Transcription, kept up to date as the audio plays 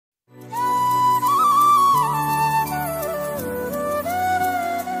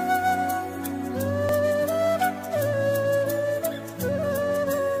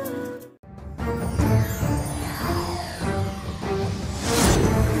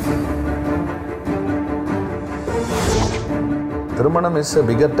திருமணம் is a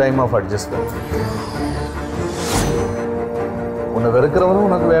bigger time of adjustment. உன்னை வெறுக்கிறவனும்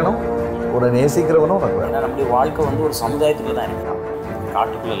உனக்கு வேணும், உன்னை நேசிக்கிறவனும் உனக்கு வேணும். ஏன்னா நம்முடைய வாழ்க்கை வந்து ஒரு சமுதாயத்துக்குள்ள தான் இருக்கிறோம்,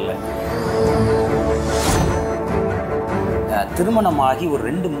 காட்டுக்குள்ள இல்லை. திருமணமாகி ஒரு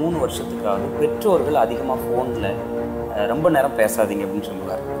 2-3 வருஷத்துக்காவது பெற்றோர்கள் அதிகமாக ஃபோனில் ரொம்ப நேரம் பேசாதீங்க அப்படின்னு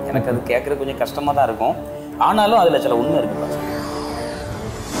சொல்லுவார். எனக்கு அது கேட்குறது கொஞ்சம் கஷ்டமாக தான் இருக்கும். ஆனாலும் அதில் சில உண்மை இருக்குது.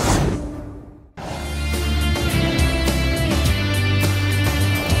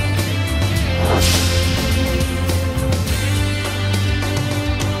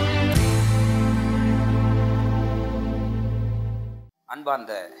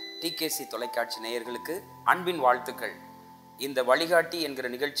 அன்பார்ந்த டிகேசி தொலைக்காட்சி நேயர்களுக்கு அன்பின் வாழ்த்துக்கள். இந்த வழிகாட்டி என்கிற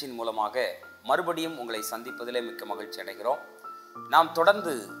நிகழ்ச்சியின் மூலமாக மறுபடியும் உங்களை சந்திப்பதிலே மிக்க மகிழ்ச்சி அடைகிறோம். நாம்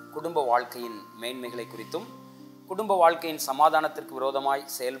தொடர்ந்து குடும்ப வாழ்க்கையின் மேன்மைகளை குறித்தும் குடும்ப வாழ்க்கையின் சமாதானத்திற்கு விரோதமாய்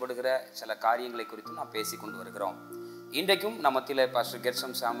செயல்படுகிற சில காரியங்களை குறித்தும் நாம் பேசிக்கொண்டு வருகிறோம். இன்றைக்கும் நம்மத்திலே பாஸ்டர்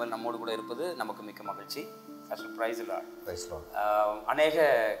கெர்சம் சாமுவேல் நம்மோடு கூட இருப்பது நமக்கு மிக்க மகிழ்ச்சி. Pastor price Lord. அநேக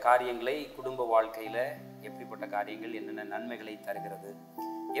காரியங்களை குடும்ப வாழ்க்கையில் எப்படிப்பட்ட காரியங்கள் என்னென்ன நன்மைகளை தருகிறது,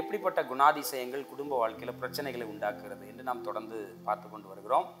 எப்படிப்பட்ட குணாதிசயங்கள் குடும்ப வாழ்க்கையில் பிரச்சனைகளை உண்டாக்குகிறது என்று நாம் தொடர்ந்து பார்த்து கொண்டு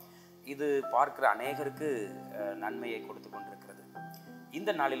வருகிறோம். இது பார்க்கிற அநேகருக்கு நன்மையை கொடுத்து கொண்டிருக்கிறது.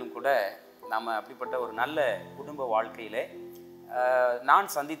 இந்த நாளிலும் கூட நாம் அப்படிப்பட்ட ஒரு நல்ல குடும்ப வாழ்க்கையிலே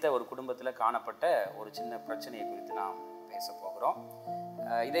நான் சந்தித்த ஒரு குடும்பத்தில் காணப்பட்ட ஒரு சின்ன பிரச்சனையை குறித்து நாம் பேச போகிறோம்.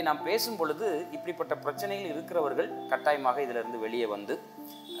 இதை நாம் பேசும் பொழுது இப்படிப்பட்ட பிரச்சனைகள் இருக்கிறவர்கள் கட்டாயமாக இதிலிருந்து வெளியே வந்து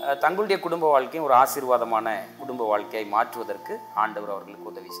தங்களுடைய குடும்ப வாழ்க்கையை ஒரு ஆசீர்வாதமான குடும்ப வாழ்க்கையை மாற்றுவதற்கு ஆண்டவர் அவர்களுக்கு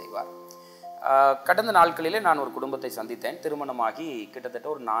உதவி செய்வார். கடந்த நாட்களிலே நான் ஒரு குடும்பத்தை சந்தித்தேன். திருமணமாகி கிட்டத்தட்ட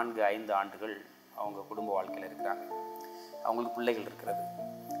ஒரு 4-5 ஆண்டுகள் அவங்க குடும்ப வாழ்க்கையில் இருக்கிறாங்க. அவங்களுக்கு பிள்ளைகள் இருக்கிறது.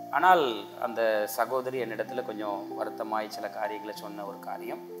 ஆனால் அந்த சகோதரி என்னிடத்தில் கொஞ்சம் வருத்தமாய் சில காரியங்களை சொன்ன ஒரு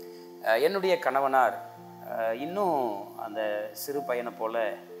காரியம், என்னுடைய கணவனார் இன்னும் அந்த சிறு பையனை போல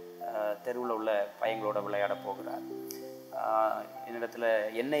தெருவில் உள்ள பையங்களோட விளையாட போகிறார். என்னிடத்தில்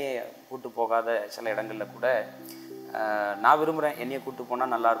என்னையை கூட்டு போகாத சில இடங்களில் கூட நான் விரும்புகிறேன், என்னையை கூட்டு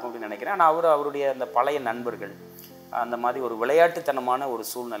போனால் நல்லாயிருக்கும் அப்படின்னு நினைக்கிறேன். ஆனால் அவருடைய அந்த பழைய நண்பர்கள் அந்த மாதிரி ஒரு விளையாட்டுத்தனமான ஒரு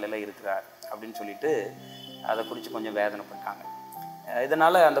சூழ்நிலையில் இருக்கிறார் அப்படின்னு சொல்லிட்டு அதை குறித்து கொஞ்சம் வேதனைப்பட்டாங்க.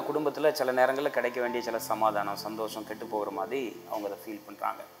 இதனால் அந்த குடும்பத்தில் சில நேரங்களில் கிடைக்க வேண்டிய சில சமாதானம், சந்தோஷம் கெட்டு போகிற மாதிரி அவங்க அதை ஃபீல்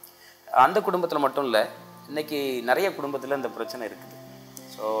பண்ணுறாங்க. அந்த குடும்பத்தில் மட்டும் இல்லை, இன்றைக்கி நிறைய குடும்பத்தில் இந்த பிரச்சனை இருக்குது.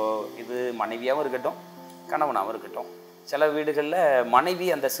 ஸோ இது மனைவியாகவும் இருக்கட்டும், கணவனாகவும் இருக்கட்டும். சில வீடுகளில் மனைவி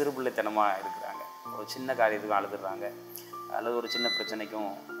அந்த சிறு பிள்ளைத்தனமாக இருக்கிறாங்க. ஒரு சின்ன காரியத்துக்கும் அழுதுறாங்க, அல்லது ஒரு சின்ன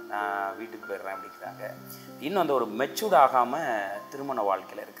பிரச்சனைக்கும் நான் வீட்டுக்கு போயிடுறேன் அப்படிங்கிறாங்க. இன்னும் அந்த ஒரு மெச்சூர்ட் ஆகாமல் திருமண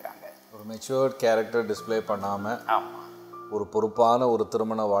வாழ்க்கையில் இருக்கிறாங்க. ஒரு மெச்சூர்ட் கேரக்டர் டிஸ்பிளே பண்ணாமல் ஆமாம், ஒரு பொறுப்பான ஒரு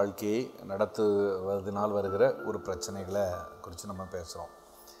திருமண வாழ்க்கையை நடத்துவதனால் வருகிற ஒரு பிரச்சனைகளை குறித்து நம்ம பேசுகிறோம்.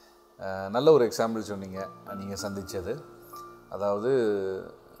 நல்ல ஒரு எக்ஸாம்பிள் சொன்னீங்க நீங்கள் சந்தித்தது. அதாவது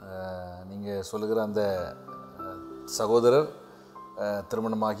நீங்கள் சொல்லுகிற அந்த சகோதரர்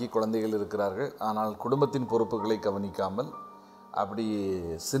திருமணமாகி குழந்தைகள் இருக்கிறார்கள், ஆனால் குடும்பத்தின் பொறுப்புகளை கவனிக்காமல் அப்படி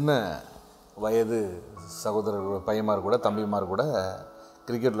சின்ன வயது சகோதரர் பையன்மார் கூட தம்பிமார் கூட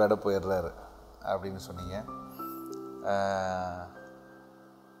கிரிக்கெட் விளையாட போயிடுறாரு அப்படின்னு சொன்னீங்க.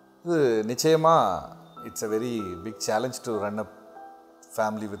 இது நிச்சயமாக it's a very big challenge to run a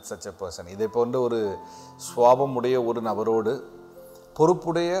family with such a person. இதை போன்ற ஒரு சுவாபம் உடைய ஒரு நபரோடு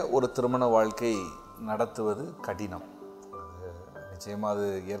பொறுப்புடைய ஒரு திருமண வாழ்க்கை நடத்துவது கடினம். நிச்சயமாக அது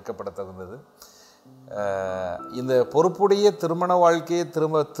ஏற்கப்பட தகுந்தது. இந்த பொறுப்புடைய திருமண வாழ்க்கையை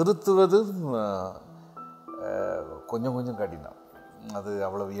திருத்துவது கொஞ்சம் கொஞ்சம் கடினம். அது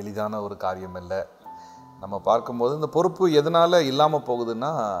அவ்வளவு எளிதான ஒரு காரியம் இல்லை. நம்ம பார்க்கும்போது இந்த பொறுப்பு எதனால் இல்லாமல்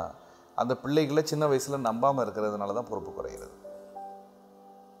போகுதுன்னா, அந்த பிள்ளைகளை சின்ன வயசில் நம்பாமல் இருக்கிறதுனால தான் பொறுப்பு குறைகிறது.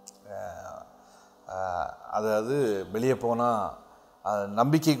 அதாவது வெளியே போனால்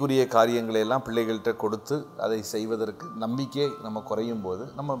நம்பிக்கைக்குரிய காரியங்களையெல்லாம் பிள்ளைகள்கிட்ட கொடுத்து அதை செய்வதற்கு நம்பிக்கை நம்ம குறையும் போது,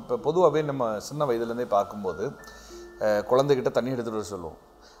 நம்ம இப்போ பொதுவாகவே நம்ம சின்ன வயதுலேருந்தே பார்க்கும்போது குழந்தைகிட்ட தண்ணி எடுத்துகிட்டு வர சொல்லுவோம்.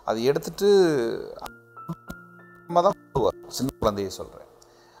 அதை எடுத்துகிட்டு நம்ம தான் சின்ன குழந்தைய சொல்கிறேன்,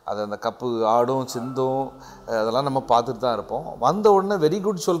 அது அந்த கப்பு ஆடும் சிந்தும் அதெல்லாம் நம்ம பார்த்துட்டு தான் இருப்போம். வந்த உடனே வெரி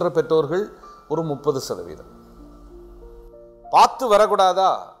குட் சொல்கிற பெற்றோர்கள் ஒரு 30%, பார்த்து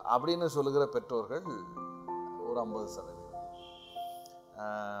வரக்கூடாதா அப்படின்னு சொல்லுகிற பெற்றோர்கள் ஒரு 50%,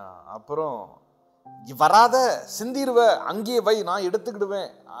 அப்புறம் வராத சிந்திருவ அங்கேயே வை நான்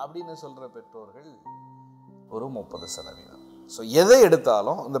எடுத்துக்கிடுவேன் அப்படின்னு சொல்கிற பெற்றோர்கள் ஒரு 30%. ஸோ எதை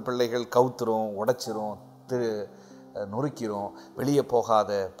எடுத்தாலும் இந்த பிள்ளைகள் கவுத்துரும், உடைச்சிரும், நொறுக்கிறோம், வெளியே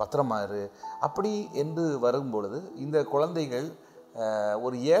போகாத, பத்திரமா இரு அப்படி என்று வரும்பொழுது இந்த குழந்தைகள்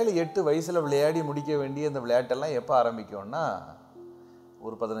ஒரு 7-8 வயசில் விளையாடி முடிக்க வேண்டிய இந்த விளையாட்டெல்லாம் எப்போ ஆரம்பிக்கும்னா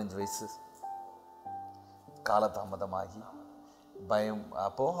ஒரு 15 வயசு காலதாமதமாகி பயம்.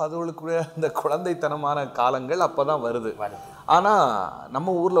 அப்போது அதுகளுக்குரிய அந்த குழந்தைத்தனமான காலங்கள் அப்போ தான் வருது. ஆனால்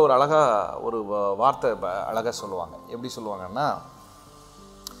நம்ம ஊரில் ஒரு ஒரு வார்த்தை அழகாக சொல்லுவாங்க. எப்படி சொல்லுவாங்கன்னா,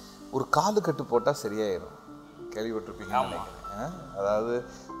 ஒரு காலு கட்டு போட்டால் சரியாயிடும். கேள்விப்பட்டிருப்பீங்கன்னு நினைக்கிறேன். அதாவது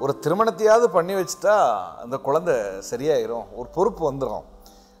ஒரு திருமணத்தையாவது பண்ணி வச்சுட்டா அந்த குழந்தை சரியாயிரும், ஒரு பொறுப்பு வந்துடும்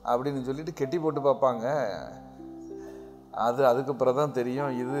அப்படின்னு சொல்லிட்டு கெட்டி போட்டு பார்ப்பாங்க. அதுக்கப்புறம் தான்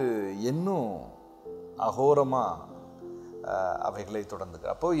தெரியும் இது இன்னும் அகோரமாக அவைகளை தொடர்ந்துக்கு.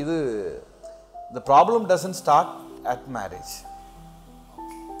 அப்போது இது the problem doesn't start at marriage.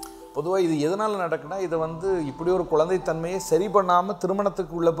 பொதுவாக இது எதனால் நடக்குன்னா, இதை இப்படி ஒரு குழந்தைத்தன்மையை சரி பண்ணாமல்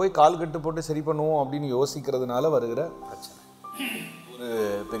திருமணத்துக்கு உள்ளே போய் கால் கட்டு போட்டு சரி பண்ணுவோம் அப்படின்னு யோசிக்கிறதுனால வருகிற பிரச்சனை, ஒரு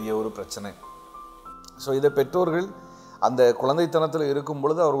பெரிய ஒரு பிரச்சனை. ஸோ இதை பெற்றோர்கள் அந்த குழந்தைத்தனத்தில் இருக்கும்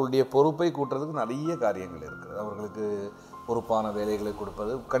பொழுது அவர்களுடைய பொறுப்பை கூட்டுறதுக்கு நிறைய காரியங்கள் இருக்குது. அவர்களுக்கு பொறுப்பான வேலைகளை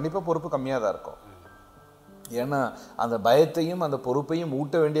கொடுப்பது கண்டிப்பாக பொறுப்பு கம்மியாக தான் இருக்கும். ஏன்னா அந்த பயத்தையும் அந்த பொறுப்பையும்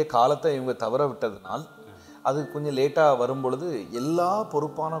ஊட்ட வேண்டிய காலத்தை இவங்க தவற விட்டதுனால் அது கொஞ்சம் லேட்டாக வரும் பொழுது எல்லா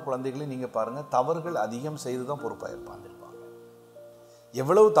பொறுப்பான குழந்தைகளையும் நீங்கள் பாருங்கள், தவறுகள் அதிகம் செய்து தான் பொறுப்பாக இருப்பாங்க.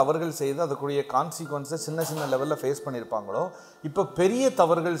 எவ்வளவு தவறுகள் செய்து அதுக்குரிய கான்சிக்வன்ஸை சின்ன சின்ன லெவலில் ஃபேஸ் பண்ணியிருப்பாங்களோ, இப்போ பெரிய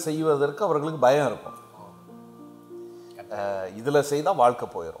தவறுகள் செய்வதற்கு அவர்களுக்கு பயம் இருக்கும். இதில் செய்தால் வாழ்க்கை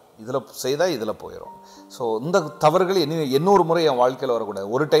போயிடும், இதில் செய்தால் இதில் போயிடும். ஸோ இந்த தவறுகள் இன்னொரு முறை என் வாழ்க்கையில் வரக்கூடாது.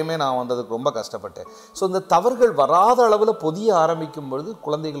 ஒரு டைமே நான் அதுக்கு ரொம்ப கஷ்டப்பட்டேன். ஸோ இந்த தவறுகள் வராத அளவில் பொதிய ஆரம்பிக்கும் பொழுது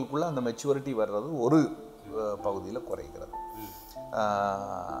குழந்தைகளுக்குள்ளே அந்த மெச்சூரிட்டி வர்றது ஒரு பகுதியில் குறைகிறது.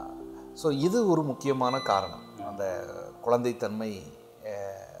 ஸோ இது ஒரு முக்கியமான காரணம் அந்த குழந்தைத்தன்மை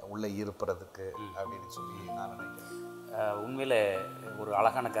உள்ளே இருப்பதுக்கு அப்படின்னு சொல்லி நான் நினைக்கிறேன். உண்மையில் ஒரு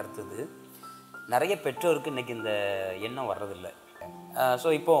அழகான கருத்து இது. நிறைய பெற்றோருக்கு இன்றைக்கி இந்த எண்ணம் வர்றதில்லை. ஸோ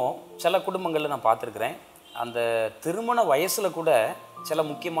இப்போது சில குடும்பங்களில் நான் பார்த்துருக்குறேன், அந்த திருமண வயசில் கூட சில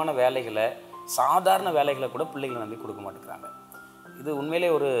முக்கியமான வேலைகளை, சாதாரண வேலைகளை கூட பிள்ளைகளை நம்பி கொடுக்க மாட்டேங்கிறாங்க. இது உண்மையிலே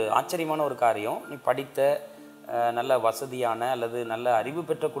ஒரு ஆச்சரியமான ஒரு காரியம். நீ படித்த நல்ல வசதியான அல்லது நல்ல அறிவு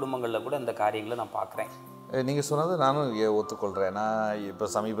பெற்ற குடும்பங்களில் கூட இந்த காரியங்களை நான் பார்க்குறேன். நீங்கள் சொன்னது நானும் ஒத்துக்கொள்கிறேன். நான் இப்போ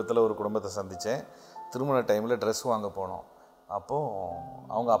சமீபத்தில் ஒரு குடும்பத்தை சந்தித்தேன். திருமண டைமில் ட்ரெஸ் வாங்க போனோம். அப்போது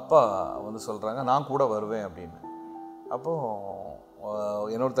அவங்க அப்பா சொல்கிறாங்க, நான் கூட வருவேன் அப்படின்னு. அப்போது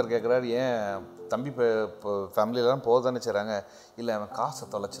இன்னொருத்தர் கேட்குறாரு, ஏன் தம்பி இப்போ ஃபேமிலியெலாம் போக தானே செய்கிறாங்க? இல்லை, அவன் காசை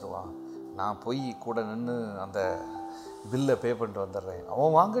தொலைச்சிருவான், நான் போய் கூட நின்று அந்த பில்லை பே பண்ணிட்டு வந்துடுறேன்.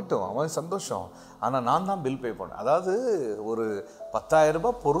 அவன் வாங்கட்டும், அவன் சந்தோஷம், ஆனால் நான் தான் பில் பே பண்ணேன். அதாவது ஒரு 10,000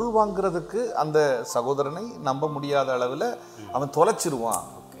 ரூபாய் பொருள் வாங்குறதுக்கு அந்த சகோதரனை நம்ப முடியாத அளவில் அவன் தொலைச்சிருவான்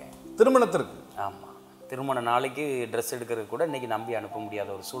திருமணத்திற்கு. ஆமாம், திருமண நாளைக்கு ட்ரெஸ் எடுக்கிறது கூட இன்றைக்கி நம்பி அனுப்ப முடியாத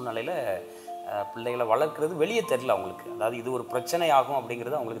ஒரு சூழ்நிலையில் பிள்ளைகளை வளர்க்குறது வெளியே தெரியல அவங்களுக்கு. அதாவது இது ஒரு பிரச்சனை ஆகும்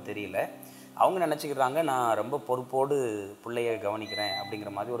அப்படிங்கிறது அவங்களுக்கு தெரியல. அவங்க நினச்சிக்கிறாங்க, நான் ரொம்ப பொறுப்போடு பிள்ளையை கவனிக்கிறேன்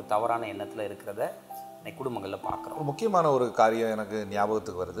அப்படிங்கிற மாதிரி ஒரு தவறான எண்ணத்தில் இருக்கிறத இன்னைக்கு குடும்பங்களில் பார்க்குறோம். முக்கியமான ஒரு காரியம் எனக்கு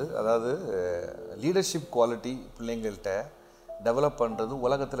ஞாபகத்துக்கு வருது. அதாவது லீடர்ஷிப் குவாலிட்டி பிள்ளைங்கள்கிட்ட டெவலப் பண்ணுறது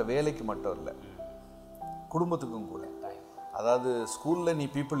உலகத்தில் வேலைக்கு மட்டும் இல்லை, குடும்பத்துக்கும் கூட. அதாவது ஸ்கூலில் நீ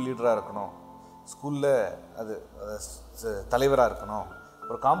பீப்புள் லீடராக இருக்கணும், ஸ்கூலில் அது தலைவராக இருக்கணும்,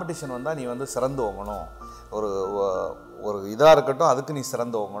 ஒரு காம்படிஷன் வந்தால் நீ சிறந்து ஓங்கணும், ஒரு இதாக இருக்கட்டும் அதுக்கு நீ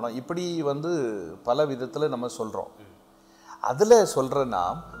சிறந்து ஓங்கணும், இப்படி பல விதத்தில் நம்ம சொல்கிறோம். அதில் சொல்கிறேன்னா,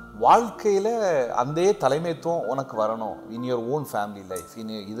 வாழ்க்கையில் அந்த தலைமைத்துவம் உனக்கு வரணும், in your own family life,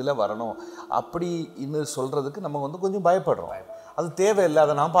 இதில் வரணும் அப்படி இன்னும் சொல்கிறதுக்கு நம்ம கொஞ்சம் பயப்படுறோம். அது தேவையில்லை,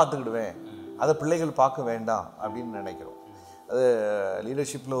 அதை நான் பார்த்துக்கிடுவேன், அதை பிள்ளைகள் பார்க்க வேண்டாம் அப்படின்னு நினைக்கிறோம். அது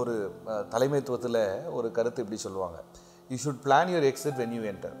லீடர்ஷிப்பில் ஒரு தலைமைத்துவத்தில் ஒரு கருத்து இப்படி சொல்லுவாங்க, you should plan your exit when you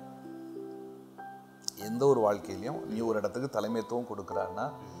enter. எந்த ஒரு வாழ்க்கையிலையும் நீ ஒரு இடத்துக்கு தலைமைத்துவம் கொடுக்குறான்னா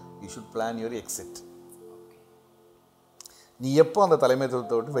you should plan your exit. நீ எப்போ அந்த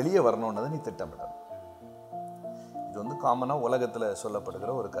தலைமைத்துவத்தை விட்டு வெளியே வரணுன்றதை நீ திட்டமிடணும். இது காமனாக உலகத்தில்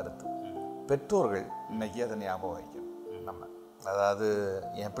சொல்லப்படுகிற ஒரு கருத்து. பெற்றோர்கள் இன்னைக்கு அதை ஞாபகம் வைக்கணும். நம்ம அதாவது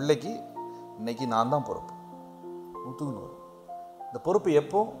என் பிள்ளைக்கு இன்னைக்கு நான் தான் பொறுப்பு, 100%. இந்த பொறுப்பு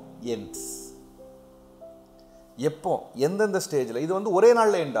எப்போ எண்ட்ஸ், எப்போ எந்தெந்த ஸ்டேஜில், இது ஒரே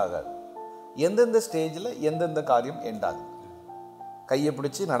நாளில் எண்ட் ஆகாது. எந்தெந்த ஸ்டேஜில் எந்தெந்த காரியம் எண்ட் ஆகுது. கையை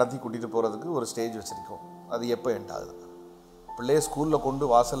பிடிச்சி நடத்தி கூட்டிகிட்டு போகிறதுக்கு ஒரு ஸ்டேஜ் வச்சுருக்கோம், அது எப்போ எண்ட் ஆகுது. பிள்ளைய ஸ்கூலில் கொண்டு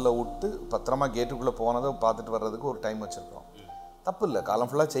வாசலில் விட்டு பத்திரமா கேட்டுக்குள்ளே போனதை பார்த்துட்டு வர்றதுக்கு ஒரு டைம் வச்சுருக்கோம். தப்பு இல்லை, காலம்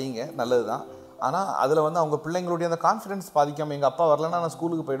ஃபுல்லாக செய்யுங்க, நல்லது தான். ஆனால் அதில் அவங்க பிள்ளைங்களுடைய அந்த கான்ஃபிடென்ஸ் பாதிக்காமல், எங்கள் அப்பா வரலன்னா நான்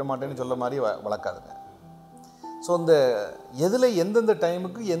ஸ்கூலுக்கு போயிட மாட்டேன்னு சொல்ல மாதிரி வளர்க்காதுங்க. ஸோ இந்த எதில் எந்தெந்த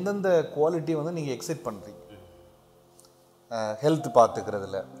டைமுக்கு எந்தெந்த குவாலிட்டி நீங்கள் எக்ஸைட் பண்ணுறீங்க. ஹெல்த்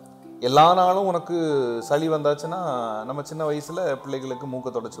பார்த்துக்கிறதுல எல்லா நாளும் உனக்கு சளி வந்தாச்சுன்னா நம்ம சின்ன வயசில் பிள்ளைகளுக்கு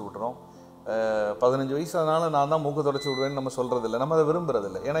மூக்கை தொடச்சி விட்றோம். 15 வயசு அதனால் நான் தான் மூக்கை தொடச்சி விடுவேன்னு நம்ம சொல்கிறதில்ல, நம்ம அதை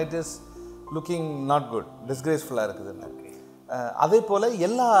விரும்புறதில்லை. ஏன்னா it is looking not good, டிஸ்கிரேஸ்ஃபுல்லாக இருக்குதுன்னு. அதே போல்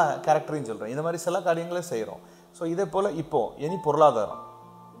எல்லா கேரக்டரையும் சொல்கிறேன். இந்த மாதிரி சில காரியங்களை செய்கிறோம். ஸோ இதே போல் இப்போது இனி பொருளாதாரம்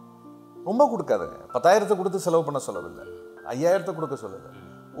ரொம்ப கொடுக்காதுங்க. 10,000 கொடுத்து செலவு பண்ண சொல்லவில்லை, 5,000 கொடுக்க சொல்லலை.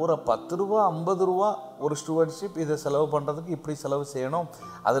 ஒரு 10 ரூபா 50 ரூபா ஒரு ஸ்டூவர்ட்ஷிப், இதை செலவு பண்ணுறதுக்கு இப்படி செலவு செய்யணும்.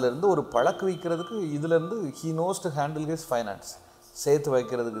 அதிலேருந்து ஒரு பழக்க வைக்கிறதுக்கு இதுலேருந்து he knows to handle his finance. சேர்த்து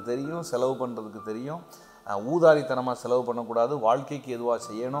வைக்கிறதுக்கு தெரியும், செலவு பண்ணுறதுக்கு தெரியும், ஊதாரித்தனமாக செலவு பண்ணக்கூடாது, வாழ்க்கைக்கு எதுவாக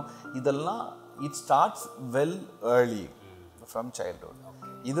செய்யணும். இதெல்லாம் it starts well early from childhood.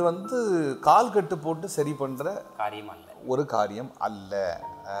 இது கால் கட்டு போட்டு சரி பண்ணுற காரியம் அல்ல, ஒரு காரியம் அல்ல.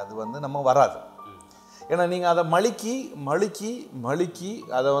 அது நம்ம வராது. ஏன்னா நீங்கள் அதை மழுக்கி மழுக்கி மழுக்கி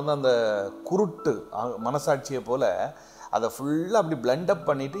அதை அந்த குருட்டு மனசாட்சியை போல் அதை ஃபுல்லாக அப்படி பிளெண்டப்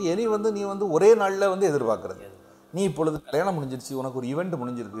பண்ணிவிட்டு இனி நீ ஒரே நாளில் எதிர்பார்க்குறது. நீ இப்பொழுது கல்யாணம் முடிஞ்சிருச்சு, உனக்கு ஒரு ஈவெண்ட்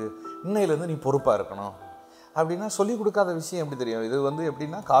முடிஞ்சிருக்கு, இன்னையிலேருந்து நீ பொறுப்பாக இருக்கணும் அப்படின்னா சொல்லிக் கொடுக்காத விஷயம் எப்படி தெரியும்? இது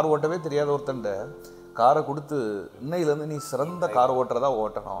எப்படின்னா, கார் ஓட்டவே தெரியாத ஒருத்தன்ட்ட காரை கொடுத்து இன்னையிலேருந்து நீ சிறந்த கார் ஓட்டுறதா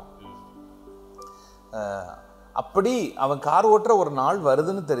ஓட்டணும். அப்படி அவன் கார் ஓட்டுற ஒரு நாள்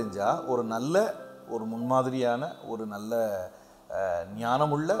வருதுன்னு தெரிஞ்சால் ஒரு முன்மாதிரியான ஒரு நல்ல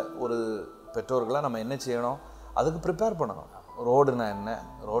ஞானமுள்ள ஒரு பெற்றோர்களாக நம்ம என்ன செய்யணும்? அதுக்கு ப்ரிப்பேர் பண்ணணும். ரோடுனா என்ன,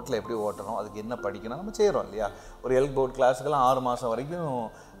 ரோட்டில் எப்படி ஓட்டணும், அதுக்கு என்ன படிக்கணும், நம்ம செய்கிறோம் இல்லையா? ஒரு எல் போர்ட் கிளாஸுக்கெல்லாம் 6 மாதம் வரைக்கும்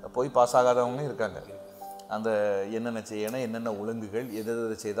போய் பாஸ் ஆகாதவங்களும் இருக்காங்க. அந்த என்னென்ன செய்யணும், என்னென்ன ஒழுங்குகள், எது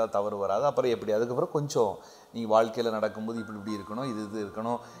செய்தால் தவறு வராது, அப்புறம் எப்படி, அதுக்கப்புறம் கொஞ்சம் நீ வாழ்க்கையில் நடக்கும்போது இப்படி இருக்கணும், இது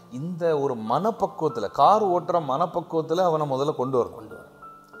இருக்கணும். இந்த ஒரு மனப்பக்குவத்தில், கார் ஓட்டுற மனப்பக்குவத்தில் அவனை முதல்ல கொண்டு வரணும்.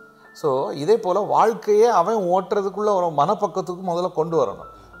 ஸோ இதே போல் வாழ்க்கையே அவன் ஓட்டுறதுக்குள்ளே ஒரு மனப்பக்குவத்துக்கு முதல்ல கொண்டு வரணும்.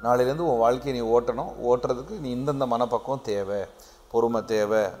 நாளையிலேருந்து உன் வாழ்க்கையை நீ ஓட்டுறதுக்கு நீ இந்தந்த மனப்பக்குவம் தேவை, பொறுமை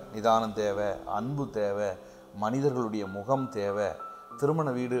தேவை, நிதானம் தேவை, அன்பு தேவை, மனிதர்களுடைய முகம் தேவை, திருமண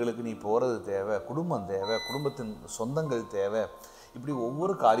வீடுகளுக்கு நீ போகிறது தேவை, குடும்பம் தேவை, குடும்பத்தின் சொந்தங்கள் தேவை, இப்படி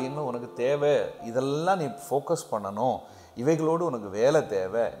ஒவ்வொரு காரியங்களும் உனக்கு தேவை. இதெல்லாம் நீ ஃபோக்கஸ் பண்ணணும். இவைகளோடு உனக்கு வேலை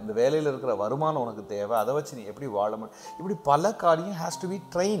தேவை, இந்த வேலையில் இருக்கிற வருமானம் உனக்கு தேவை, அதை வச்சு நீ எப்படி வாழ முடியும். இப்படி பல காரியம் ஹேஸ் டு பி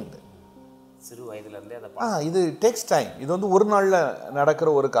ட்ரெயின்டு சிறு வயதுலேருந்தே. இது டேக்ஸ் டைம். இது ஒரு நாளில் நடக்கிற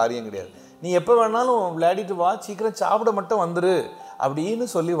ஒரு காரியம் கிடையாது. நீ எப்போ வேணாலும் விளையாடிட்டு வா, சீக்கிரம் சாப்பிட மட்டும் வந்துரு அப்படின்னு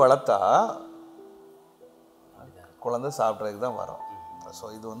சொல்லி வளர்த்தா குழந்தை சாப்பிட்றதுக்கு தான் வரும். ஸோ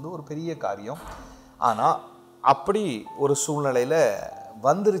இது ஒரு பெரிய காரியம். ஆனால் அப்படி ஒரு சூழ்நிலையில்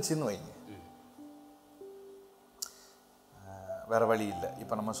வந்துருச்சுன்னு வைங்க, வேறு வழி இல்லை.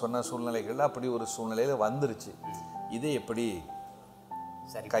 இப்போ நம்ம சொன்ன சூழ்நிலைகளில் அப்படி ஒரு சூழ்நிலையில் வந்துருச்சு, இதை எப்படி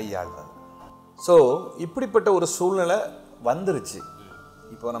கையாள்வது? ஸோ இப்படிப்பட்ட ஒரு சூழ்நிலை வந்துருச்சு,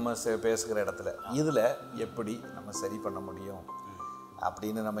 இப்போ நம்ம பேசுகிற இடத்துல இதில் எப்படி நம்ம சரி பண்ண முடியும்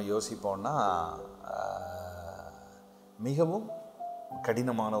அப்படின்னு நம்ம யோசிப்போம்னா மிகவும்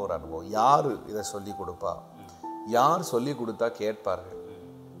கடினமான ஒரு அனுபவம். யார் இதை சொல்லி கொடுப்பா? யார் சொல்லி கொடுத்தா கேட்பார்கள்?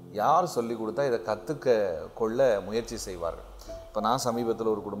 யார் சொல்லி கொடுத்தா இதை கற்றுக்க கொள்ள முயற்சி செய்வார்கள்? இப்போ நான்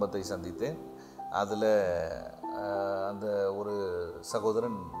சமீபத்தில் ஒரு குடும்பத்தை சந்தித்தேன். அதில் அந்த ஒரு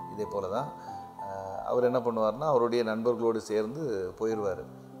சகோதரன் இதே போல தான். அவர் என்ன பண்ணுவார்னா, அவருடைய நண்பர்களோடு சேர்ந்து போயிடுவார்.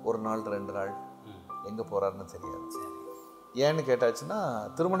 ஒரு நாள் 2 நாள் எங்கே போகிறாருன்னு தெரியாது. ஏன்னு கேட்டாச்சுன்னா,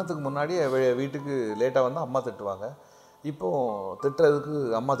 திருமணத்துக்கு முன்னாடியே வீட்டுக்கு லேட்டாக வந்து அம்மா திட்டுவாங்க. இப்போது திட்டுறதுக்கு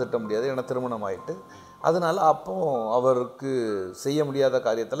அம்மா திட்ட முடியாது, ஏன்னா திருமணம் ஆகிட்டு. அதனால் அப்போ அவருக்கு செய்ய முடியாத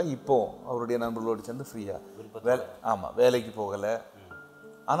காரியத்தில் இப்போது அவருடைய நண்பர்களோடு சேர்ந்து ஃப்ரீயாக வேலைக்கு போகலை,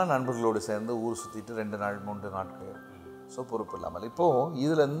 ஆனால் நண்பர்களோடு சேர்ந்து ஊர் சுற்றிட்டு 2 நாள் 3 நாட்கள். ஸோ பொறுப்பு இல்லாமல் இப்போது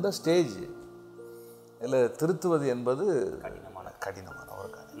இதில் இந்த ஸ்டேஜ் இதில் திருத்துவது என்பது கடினமான ஒரு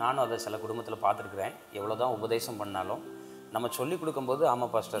காரியம். நானும் அதை சில குடும்பத்தில் பார்த்துருக்குறேன். எவ்வளோ தான் உபதேசம் பண்ணாலும் நம்ம சொல்லிக் கொடுக்கும்போது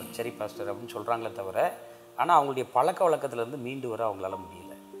ஆமாம் பாஸ்டர், சரி பாஸ்டர் அப்படின்னு சொல்கிறாங்களே தவிர, ஆனால் அவங்களுடைய பழக்க வழக்கத்துலேருந்து மீண்டு வர அவங்களால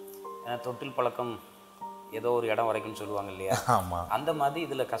முடியல. ஏன்னா தொட்டில் பழக்கம் ஏதோ ஒரு இடம் வரைக்கும் சொல்லுவாங்க இல்லையா? ஆமாம், அந்த மாதிரி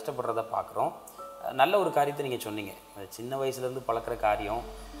இதில் கஷ்டப்படுறத பார்க்குறோம். நல்ல ஒரு காரியத்தை நீங்கள் சொன்னீங்க. சின்ன வயசுலேருந்து பழக்கிற காரியம்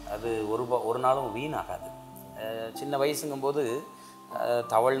அது ஒரு நாளும் வீணாகாது. சின்ன வயசுங்கும்போது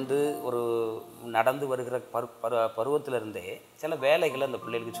தவழ்ந்து ஒரு நடந்து வருகிற பருவத்திலிருந்தே சில வேலைகளை அந்த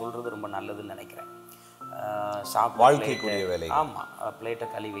பிள்ளைகளுக்கு சொல்கிறது ரொம்ப நல்லதுன்னு நினைக்கிறேன். வாழ்க்கைக்குரிய வேலை. ஆமாம், பிளேட்டை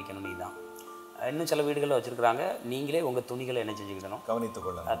கழுவி வைக்கணும் நீ தான். இன்னும் சில வீடுகளில் வச்சுருக்குறாங்க, நீங்களே உங்கள் துணிகளை என்ன செஞ்சுக்கிடணும்,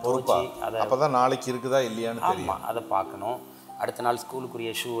 கவனித்துக்கொள்ளணும், அதை அப்போ தான் நாளைக்கு இருக்குதா இல்லையான்னு தெரியும். ஆமாம், அதை பார்க்கணும். அடுத்த நாள்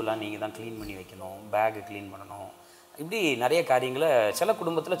ஸ்கூலுக்குரிய ஷூவெல்லாம் நீங்கள் தான் க்ளீன் பண்ணி வைக்கணும், பேக்கு க்ளீன் பண்ணணும். இப்படி நிறைய காரியங்களை சில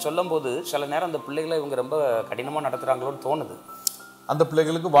குடும்பத்தில் சொல்லும்போது சில நேரம் அந்த பிள்ளைகளை இவங்க ரொம்ப கடினமாக நடத்துகிறாங்களோன்னு தோணுது. அந்த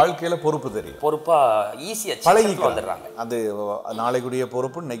பிள்ளைகளுக்கு வாழ்க்கையில் பொறுப்பு தெரியும், பொறுப்பாக ஈஸியாக பழகி வந்துடுறாங்க. அது நாளைக்குரிய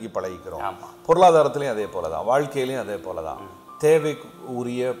பொறுப்பு இன்னைக்கு பழகிக்கிறோம். ஆமாம், பொருளாதாரத்துலேயும் அதே போல தான், வாழ்க்கையிலையும் அதே போல தான், தேவைக்கு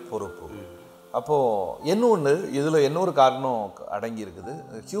உரிய பொறுப்பு. அப்போது இன்னொன்று இதில் இன்னொரு காரணம் அடங்கி இருக்குது,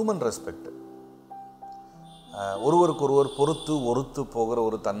 ஹியூமன் ரெஸ்பெக்ட். ஒருவருக்கு ஒருவர் பொறுத்து ஒருத்து போகிற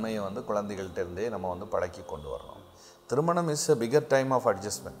ஒரு தன்மையை வந்து குழந்தைகள்கிட்ட இருந்தே நம்ம வந்து பழக்கி கொண்டு வரணும். திருமணம் is a bigger time of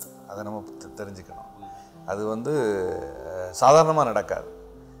adjustment. அதை நம்ம தெரிஞ்சுக்கணும். அது வந்து சாதாரணமாக நடக்காது.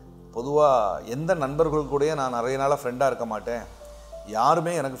 பொதுவாக எந்த நண்பர்கள் கூடயே நான் நிறைய நாளாக ஃப்ரெண்டாக இருக்க மாட்டேன்,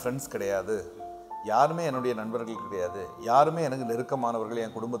 யாருமே எனக்கு ஃப்ரெண்ட்ஸ் கிடையாது, யாருமே என்னுடைய நண்பர்கள் கிடையாது, யாருமே எனக்கு நெருக்கமானவர்கள்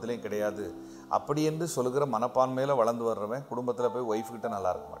என் குடும்பத்துலேயும் கிடையாது அப்படி என்று சொல்லுகிற மனப்பான்மையில் வளர்ந்து வர்றவன் குடும்பத்தில் போய் ஒய்ஃப்கிட்ட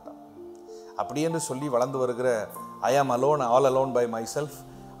நல்லா இருக்க மாட்டான். அப்படி என்று சொல்லி வளர்ந்து வருகிற ஐ ஆம் alone all alone by my self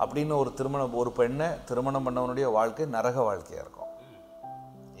அப்படின்னு ஒரு பெண்ணை திருமணம் பண்ணவனுடைய வாழ்க்கை நரக வாழ்க்கையாக இருக்கும்.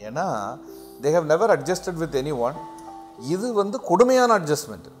 ஏன்னா they have never adjusted with anyone. இது வந்து கொடுமையான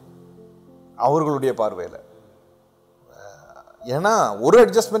அட்ஜஸ்ட்மெண்ட் அவர்களுடைய பார்வையில். ஏன்னா ஒரு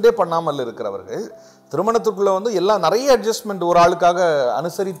அட்ஜஸ்ட்மெண்ட்டே பண்ணாமல் இருக்கிறவர்கள் திருமணத்துக்குள்ளே வந்து எல்லாம் நிறைய அட்ஜஸ்ட்மெண்ட் ஒரு ஆளுக்காக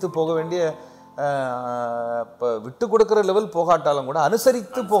அனுசரித்து போக வேண்டிய, இப்போ விட்டு கொடுக்குற லெவல் போகாட்டாலும் கூட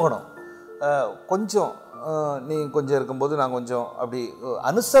அனுசரித்து போகணும். கொஞ்சம் நீ கொஞ்சம் இருக்கும்போது நான் கொஞ்சம் அப்படி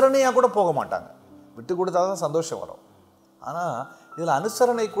அனுசரணையாக கூட போக மாட்டாங்க. விட்டு கொடுத்தா தான் சந்தோஷம் வரும். ஆனால் இதில்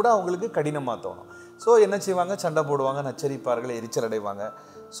அனுசரணை கூட அவங்களுக்கு கடினமாக தோணும். ஸோ என்ன செய்வாங்க, சண்டை போடுவாங்க, நச்சரிப்பார்கள், எரிச்சல் அடைவாங்க.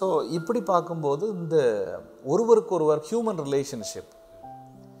 ஸோ இப்படி பார்க்கும்போது இந்த ஒருவருக்கு ஒருவர் ஹியூமன் ரிலேஷன்ஷிப்,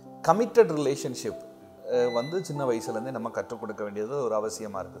 கமிட்டட் ரிலேஷன்ஷிப் வந்து சின்ன வயசுலேருந்தே நம்ம கற்றுக் கொடுக்க வேண்டியது ஒரு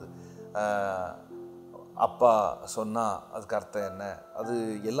அவசியமாக இருக்குது. அப்பா சொன்னால் அதுக்கு அர்த்தம் என்ன, அது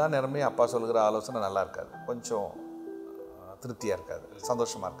எல்லா நேரமே அப்பா சொல்கிற ஆலோசனை நல்லா இருக்காது, கொஞ்சம் திருப்தியாக இருக்காது,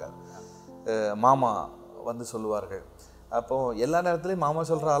 சந்தோஷமாக இருக்காது. மாமா வந்து சொல்லுவார்கள். அப்போது எல்லா நேரத்துலையும் மாமா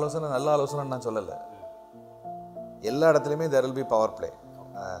சொல்கிற ஆலோசனை நல்ல ஆலோசனைன்னு நான் சொல்லலை. எல்லா இடத்துலையுமே there will be power play,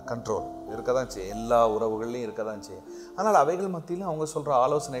 control இருக்க தான் செய்யும், எல்லா உறவுகள்லையும் இருக்க தான் செய்யும். ஆனால் அவைகள் மத்தியிலும் அவங்க சொல்கிற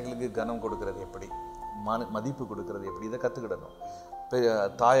ஆலோசனைகளுக்கு கனம் கொடுக்கறது எப்படி, மதிப்பு கொடுக்கறது எப்படி, இதை கற்றுக்கிடணும்.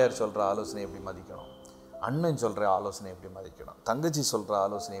 தாயார் சொல்கிற ஆலோசனை எப்படி மதிக்கணும், அண்ணன் சொல்கிற ஆலோசனை எப்படி மதிக்கணும், தங்கச்சி சொல்கிற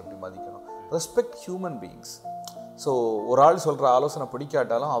ஆலோசனை எப்படி மதிக்கணும். Respect human beings. ஸோ ஒரு ஆள் சொல்கிற ஆலோசனை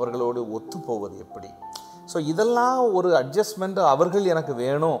பிடிக்காட்டாலும் அவர்களோடு ஒத்து போவது எப்படி. ஸோ இதெல்லாம் ஒரு அட்ஜஸ்ட்மெண்ட், அவர்கள் எனக்கு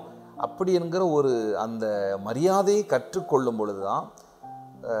வேணும் அப்படி என்கிற ஒரு அந்த மரியாதையை கற்றுக்கொள்ளும் பொழுது தான்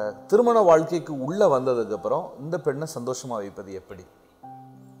திருமண வாழ்க்கைக்கு உள்ளே வந்ததுக்கப்புறம் இந்த பெண்ணை சந்தோஷமாக வைப்பது எப்படி,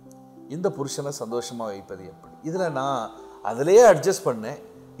 இந்த புருஷனை சந்தோஷமாக வைப்பது எப்படி, இதில் நான் அதிலேயே அட்ஜஸ்ட் பண்ணேன்,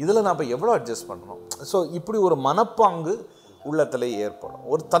 இதில் நான் இப்போ எவ்வளோ அட்ஜஸ்ட் பண்ணணும். ஸோ இப்படி ஒரு மனப்பாங்கு உள்ளத்தில் ஏற்படும்.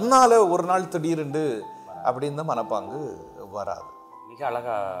 ஒரு தன்னால் ஒரு நாள் திடீரென்று அப்படின்ற மனப்பாங்கு வராது. மிக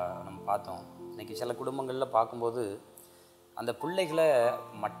அழகாக நம்ம பார்த்தோம். இன்றைக்கி சில குடும்பங்களில் பார்க்கும்போது அந்த பிள்ளைகளை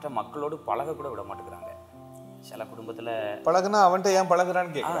மற்ற மக்களோடு பழக கூட விட மாட்டேங்கிறாங்க. சில குடும்பத்தில் பழகுனா அவன்கிட்ட ஏன்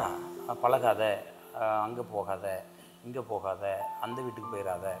பழகுறான்னு கேட்குறான். பழகாத, அங்கே போகாத, இங்கே போகாத, அந்த வீட்டுக்கு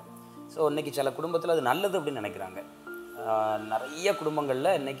போயிடாத. ஸோ இன்றைக்கி சில குடும்பத்தில் அது நல்லது அப்படின்னு நினைக்கிறாங்க. நிறைய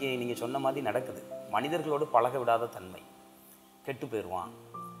குடும்பங்களில் இன்றைக்கி நீங்கள் சொன்ன மாதிரி நடக்குது. மனிதர்களோடு பழக விடாத தன்மை, கெட்டு போயிடுவான்.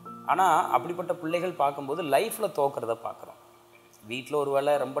 ஆனால் அப்படிப்பட்ட பிள்ளைகள் பார்க்கும்போது லைஃப்பில் தோக்கிறத பார்க்குறோம். வீட்டில் ஒரு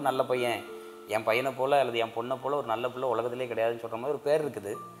வேளை ரொம்ப நல்ல பையன், என் பையனை போல் அல்லது என் பொண்ணை போல் ஒரு நல்ல பிள்ளை உலகத்திலே கிடையாதுன்னு சொல்கிற மாதிரி ஒரு பேர்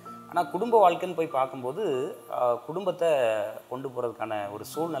இருக்குது. ஆனால் குடும்ப வாழ்க்கைன்னு போய் பார்க்கும்போது குடும்பத்தை கொண்டு போகிறதுக்கான ஒரு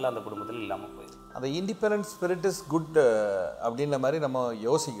சூழ்நிலை அந்த குடும்பத்தில் இல்லாமல் போயிடுது. அந்த இண்டிபெண்டன்ட் ஸ்பிரிட் இஸ் குட் அப்படின்ற மாதிரி நம்ம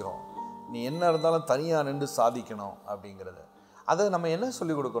யோசிக்கிறோம். நீ என்ன இருந்தாலும் தனியாக நின்று சாதிக்கணும் அப்படிங்கிறது. அதை நம்ம என்ன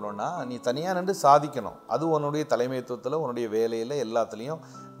சொல்லிக் கொடுக்கணும்னா, நீ தனியாக நின்று சாதிக்கணும். அது உன்னுடைய தலைமைத்துவத்தில், உன்னுடைய வேலையில் எல்லாத்துலேயும்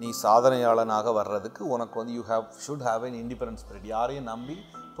நீ சாதனையாளனாக வர்றதுக்கு உனக்கு வந்து should have an independent spirit. யாரையும் நம்பி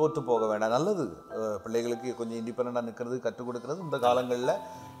தோற்று போக வேண்டாம். நல்லது, பிள்ளைகளுக்கு கொஞ்சம் இண்டிபெண்டாக நிற்கிறது, கற்றுக் கொடுக்கறது இந்த காலங்களில்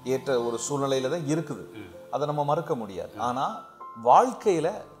ஏற்ற ஒரு சூழ்நிலையில் தான் இருக்குது. அதை நம்ம மறுக்க முடியாது. ஆனால்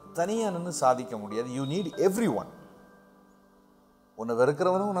வாழ்க்கையில் தனியாக நின்று சாதிக்க முடியாது. You need every one. உன்னை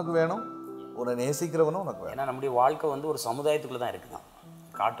வெறுக்கிறவனும் உனக்கு வேணும், உன்னை நேசிக்கிறவனும் உனக்கு வேணும். ஏன்னா நம்முடைய வாழ்க்கை வந்து ஒரு சமுதாயத்துக்குள்ளே தான் இருக்குது,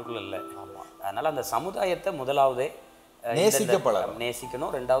 காட்டுக்குள்ளே இல்லை. அதனால் அந்த சமுதாயத்தை முதலாவதே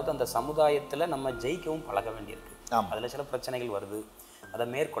நேசிக்கணும். ரெண்டாவது அந்த சமுதாயத்தில் நம்ம ஜெயிக்கவும் பழக வேண்டியிருக்கு. அதில் சில பிரச்சனைகள் வருது, அதை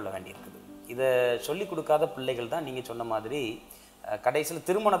மேற்கொள்ள வேண்டியிருக்குது. இதை சொல்லிக் கொடுக்காத பிள்ளைகள் தான் நீங்கள் சொன்ன மாதிரி கடைசியில்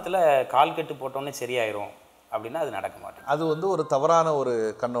திருமணத்தில் கால் கட்டு போட்டோன்னே சரியாயிரும் அப்படின்னா அது நடக்க மாட்டேன். அது வந்து ஒரு தவறான ஒரு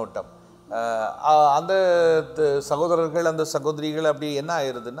கண்ணோட்டம். அந்த சகோதரர்கள், அந்த சகோதரிகள் அப்படி என்ன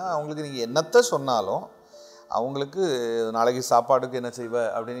ஆயிடுதுன்னா, அவங்களுக்கு நீங்கள் என்னத்தை சொன்னாலும் அவங்களுக்கு நாளைக்கு சாப்பாடுக்கு என்ன செய்வ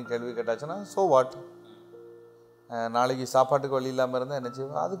அப்படின்னு கேள்வி கேட்டாச்சுன்னா, ஸோ வாட், நாளைக்கு சாப்பாட்டுக்கு வழி இல்லாமல் இருந்தால் என்ன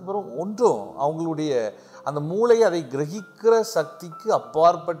செய்வோம். அதுக்கப்புறம் ஒன்றும் அவங்களுடைய அந்த மூளையை அதை கிரகிக்கிற சக்திக்கு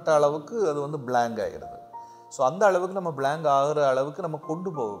அப்பாற்பட்ட அளவுக்கு அது வந்து பிளாங்க் ஆகிடுது. ஸோ அந்த அளவுக்கு நம்ம பிளாங்க் ஆகிற அளவுக்கு நம்ம கொண்டு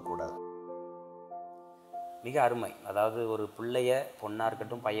போகக்கூடாது. மிக அருமை. அதாவது ஒரு பிள்ளைய, பொண்ணாக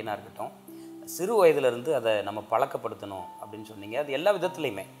இருக்கட்டும் பையனாக இருக்கட்டும், சிறு வயதிலிருந்து அதை நம்ம பழக்கப்படுத்தணும் அப்படின்னு சொன்னீங்க. அது எல்லா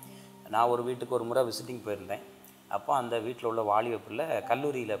விதத்துலையுமே. நான் ஒரு வீட்டுக்கு ஒரு முறை விசிட்டிங் போயிருந்தேன். அப்போ அந்த வீட்டில் உள்ள வாலிப பிள்ளை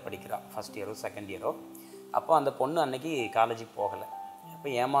கல்லூரியில் படிக்கிறான், ஃபஸ்ட் இயரோ செகண்ட் இயரோ. அப்போ அந்த பொண்ணு அன்னைக்கு காலேஜுக்கு போகலை. அப்போ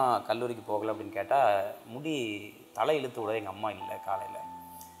ஏமா கல்லூரிக்கு போகலை அப்படின்னு கேட்டால், முடி தலை இழுத்து விட எங்கள் அம்மா இல்லை காலையில்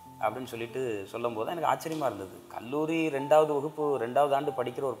அப்படின்னு சொல்லிட்டு சொல்லும்போது தான் எனக்கு ஆச்சரியமாக இருந்தது. கல்லூரி 2வது வகுப்பு 2வது ஆண்டு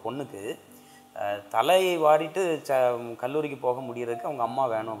படிக்கிற ஒரு பொண்ணுக்கு தலையை வாரிட்டு கல்லூரிக்கு போக முடியறதுக்கு அவங்க அம்மா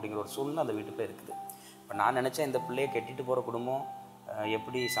வேணும் அப்படிங்கிற ஒரு சூழ்நிலை அந்த வீட்டுக்குள்ளே இருக்குது. இப்போ நான் நினச்சேன் இந்த பிள்ளையை கெட்டிட்டு போகிற குடும்பம்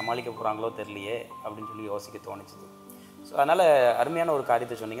எப்படி சமாளிக்க போகிறாங்களோ தெரியலையே அப்படின்னு சொல்லி யோசிக்க தோணுச்சுது. ஸோ அதனால் அருமையான ஒரு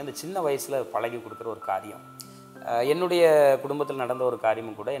காரியத்தை சொன்னீங்க. இந்த சின்ன வயசில் பழகி கொடுக்குற ஒரு காரியம். என்னுடைய குடும்பத்தில் நடந்த ஒரு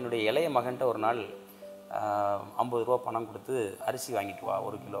காரியமும் கூட. என்னுடைய இளைய மகன்கிட்ட ஒரு நாள் 50 ரூபா பணம் கொடுத்து அரிசி வாங்கிட்டு வா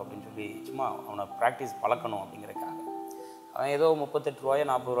 1 கிலோ அப்படின்னு சொல்லி சும்மா அவனை ப்ராக்டிஸ் பழக்கணும் அப்படிங்கிறக்காக அவன் ஏதோ 38 ரூபாயோ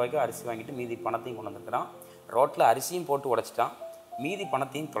 40 ரூபாய்க்கோ அரிசி வாங்கிட்டு மீதி பணத்தையும் கொண்டு வந்துருக்கிறான். ரோட்டில் அரிசியும் போட்டு உடைச்சிட்டான், மீதி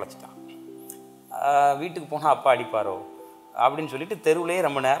பணத்தையும் தொலைச்சிட்டான். வீட்டுக்கு போனால் அப்பா அடிப்பாரோ அப்படின்னு சொல்லிட்டு தெருவிலேயே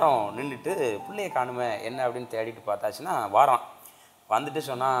ரொம்ப நேரம் நின்றுட்டு பிள்ளையை காணுமே என்ன அப்படின்னு தேடிட்டு பார்த்தாச்சுன்னா வாரான். வந்துட்டு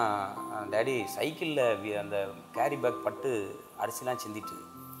சொன்னால், டேடி சைக்கிளில் அந்த கேரி பேக் பட்டு அரிசிலாம் சிந்திட்டு.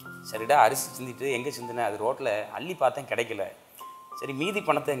 சரிடா, அரிசி சிந்திட்டு எங்கே சிந்தினேன்? அது ரோட்டில் அள்ளி பார்த்தேன், கிடைக்கல. சரி, மீதி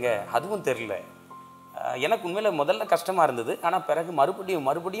பணத்தை எங்கே? அதுவும் தெரில. எனக்கு உண்மையில் முதல்ல கஷ்டமாக இருந்தது. ஆனால் பிறகு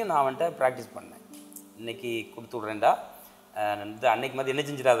மறுபடியும் நான் வந்துட்டு ப்ராக்டிஸ் பண்ணேன். இன்றைக்கி கொடுத்து விட்றேன்டா, அன்னைக்கு மாதிரி என்ன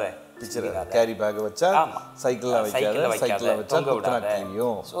செஞ்சிடாத, கேரி பேக் வச்சா சைக்கிளில் வைக்காத, தொங்க விடாத.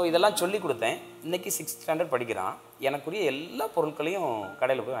 ஸோ இதெல்லாம் சொல்லி கொடுத்தேன். இன்றைக்கி 6th ஸ்டாண்டர்ட் படிக்கிறான். எனக்குரிய எல்லா பொருட்களையும்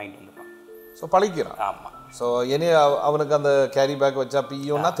கடையில் போய் வாங்கிட்டு வந்துடுறான். ஸோ பழகிறான். ஆமாம். ஸோ இனி அவனுக்கு அந்த கேரி பேக் வச்சா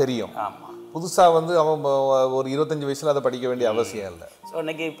பியும்னா தெரியும். ஆமாம். புதுசாக வந்து அவன் ஒரு 25 வயசில் அதை படிக்க வேண்டிய அவசியம் இல்லை. ஸோ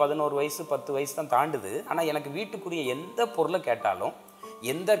இன்றைக்கி 11 வயசு 10 வயசு தான் தாண்டுது. ஆனால் எனக்கு வீட்டுக்குரிய எந்த பொருளை கேட்டாலும்,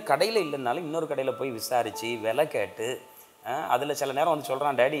 எந்த கடையில் இல்லைன்னாலும் இன்னொரு கடையில் போய் விசாரித்து விலை கேட்டு, அதில் சில நேரம் வந்து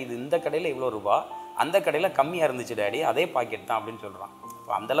சொல்கிறான், டேடி இது இந்த கடையில் இவ்வளோ ரூபா, அந்த கடையில் கம்மியாக இருந்துச்சு டேடி, அதே பாக்கெட் தான் அப்படின்னு சொல்கிறான்.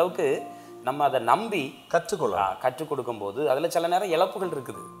 இப்போ அந்தளவுக்கு நம்ம அதை நம்பி கற்றுக் கொடுக்கும்போது அதில் சில நேரம் இழப்புகள்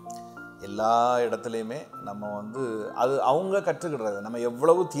இருக்குது. எல்லா இடத்துலையுமே நம்ம வந்து அது அவங்க கற்றுக்கிடுறது. நம்ம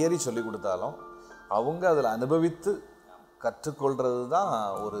எவ்வளவு தியரி சொல்லி கொடுத்தாலும் அவங்க அதில் அனுபவித்து கற்றுக்கொள்கிறது தான்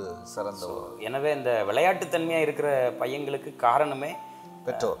ஒரு சிறந்த. எனவே இந்த விளையாட்டுத்தன்மையாக இருக்கிற பையங்களுக்கு காரணமே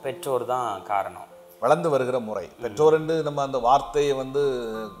பெற்றோர் தான் காரணம். வளர்ந்து வருகிற முறை. பெற்றோர்ண்டு நம்ம அந்த வார்த்தையை வந்து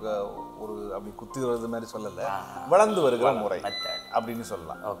ஒரு அப்படி குத்துகிறது மாதிரி சொல்லலை, வளர்ந்து வருகிற முறை அப்படின்னு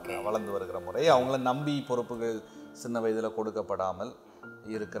சொல்லலாம். ஓகே, வளர்ந்து வருகிற முறை. அவங்கள நம்பி பொறுப்புகள் சின்ன வயதில் கொடுக்கப்படாமல்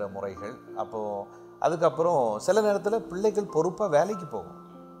இருக்கிற முறைகள். அப்போது அதுக்கப்புறம் சில நேரத்தில் பிள்ளைகள் பொறுப்பாக வேலைக்கு போகும்.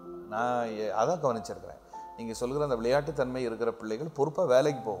 நான் அதான் கவனிச்சிருக்கிறேன். நீங்கள் சொல்கிற அந்த விளையாட்டுத்தன்மை இருக்கிற பிள்ளைகள் பொறுப்பாக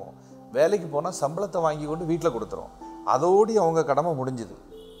வேலைக்கு போகும். வேலைக்கு போனால் சம்பளத்தை வாங்கி கொண்டு வீட்டில் கொடுத்துரும். அதோடு அவங்க கடமை முடிஞ்சுது.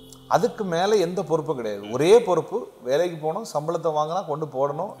 அதுக்கு மேலே எந்த பொறுப்பும் கிடையாது. ஒரே பொறுப்பு, வேலைக்கு போகணும், சம்பளத்தை வாங்கினா கொண்டு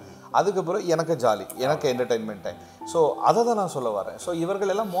போடணும். அதுக்கப்புறம் எனக்கு ஜாலி, எனக்கு என்டர்டெயின்மெண்ட் டைம். ஸோ அதை தான் நான் சொல்ல வரேன். ஸோ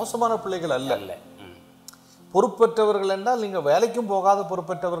இவர்கள் எல்லாம் மோசமான பிள்ளைகள் அல்ல. பொறுப்பற்றவர்கள் என்றால் நீங்கள் வேலைக்கும் போகாத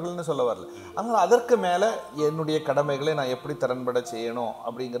பொறுப்பற்றவர்கள்னு சொல்ல வரல. ஆனால் அதற்கு மேலே என்னுடைய கடமைகளை நான் எப்படி திறன்பட செய்யணும்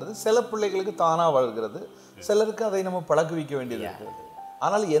அப்படிங்கிறது சில பிள்ளைகளுக்கு தானாக வளர்கிறது. சிலருக்கு அதை நம்ம பழக்குவிக்க வேண்டியது இருக்குது.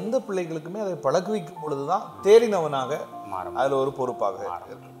 ஆனால் எந்த பிள்ளைகளுக்குமே அதை பழக்குவிக்கும் பொழுது தான் தேறினவனாக அதில் ஒரு பொறுப்பாக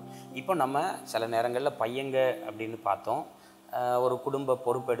இருக்கு. இப்போ நம்ம சில நேரங்களில் பையங்க அப்படின்னு பார்த்தோம், ஒரு குடும்ப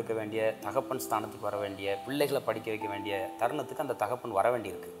பொறுப்பு எடுக்க வேண்டிய, தகப்பன் ஸ்தானத்துக்கு வர வேண்டிய, பிள்ளைகளை படிக்க வைக்க வேண்டிய தருணத்துக்கு அந்த தகப்பன் வர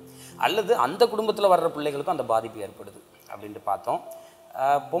வேண்டியிருக்கு. அல்லது அந்த குடும்பத்தில் வர்ற பிள்ளைகளுக்கும் அந்த பாதிப்பு ஏற்படுது அப்படின்ட்டு பார்த்தோம்.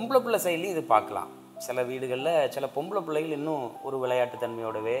 பொம்பளை பிள்ளை சைட்லையும் இது பார்க்கலாம். சில வீடுகளில் சில பொம்பளை பிள்ளைகள் இன்னும் ஒரு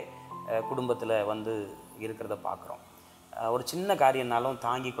விளையாட்டுத்தன்மையோடவே குடும்பத்தில் வந்து இருக்கிறத பார்க்குறோம். ஒரு சின்ன காரியம்னாலும்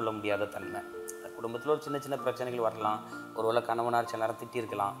தாங்கி கொள்ள முடியாத தன்மை. குடும்பத்தில் ஒரு சின்ன சின்ன பிரச்சனைகள் வரலாம். ஒருவேளை கணவனார் சில நேரம்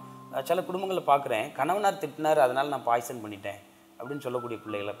திட்டிருக்கலாம். சில குடும்பங்களை பார்க்குறேன், கணவனார் திட்டினார் அதனால் நான் பாய்சன் பண்ணிட்டேன் அப்படின்னு சொல்லக்கூடிய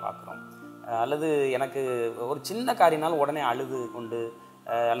பிள்ளைகளை பார்க்குறோம். அல்லது எனக்கு ஒரு சின்ன காரியம்னாலும் உடனே அழுது கொண்டு,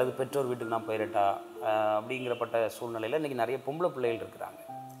 அல்லது பெற்றோர் வீட்டுக்கு நான் போயிடட்டா அப்படிங்கிறப்பட்ட சூழ்நிலையில் இன்றைக்கி நிறைய பொம்பளை பிள்ளைகள் இருக்கிறாங்க.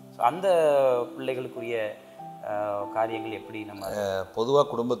 ஸோ அந்த பிள்ளைகளுக்குரிய காரியங்கள் எப்படி நம்ம பொதுவாக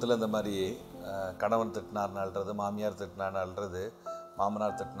குடும்பத்தில் இந்த மாதிரி கணவன் திட்டினார்னு அழுறது, மாமியார் திட்டினார்னு அழுறது,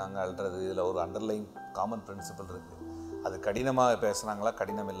 மாமனார் திட்டினாங்க அழுறது, இதில் ஒரு அண்டர்லைன் காமன் பிரின்சிபல் இருக்குது. அது கடினமாக பேசுனாங்களா,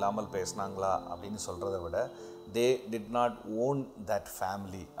 கடினம் இல்லாமல் பேசுனாங்களா அப்படின்னு சொல்கிறத விட they did not own that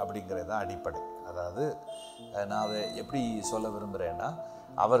family அப்படிங்கிறது தான் அடிப்படை. அதாவது நான் அதை எப்படி சொல்ல விரும்புகிறேன்னா,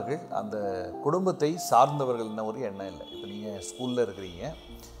 அவர்கள் அந்த குடும்பத்தை சார்ந்தவர்கள்னு ஒரு எண்ணம் இல்லை. இப்போ நீங்கள் ஸ்கூலில் இருக்கிறீங்க,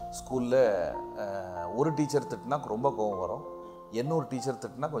 ஸ்கூலில் ஒரு டீச்சர் திட்டினா ரொம்ப கோபம் வரும், இன்னொரு டீச்சர்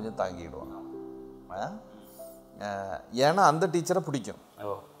திட்டினா கொஞ்சம் தாங்கிடுவாங்க. ஏன்னா அந்த டீச்சரை பிடிக்கும்,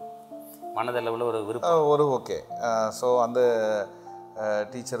 மனதளவில் ஒரு விருப்பம், ஒரு ஓகே. ஸோ அந்த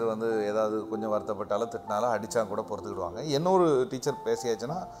டீச்சர் வந்து ஏதாவது கொஞ்சம் வருத்தப்பட்டாலும் திட்டினாலும் அடித்தா கூட பொறுத்துக்கிடுவாங்க. இன்னொரு டீச்சர்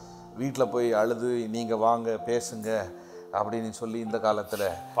பேசியாச்சுன்னா வீட்டில் போய் அழுது நீங்கள் வாங்க பேசுங்க அப்படின்னு சொல்லி இந்த காலத்தில்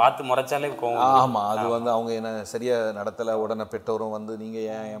பார்த்து முறைச்சாலே கோவம். ஆமாம், அது வந்து அவங்க என்ன சரியாக நடத்தலை, உடனே பெற்றோரும் வந்து நீங்கள்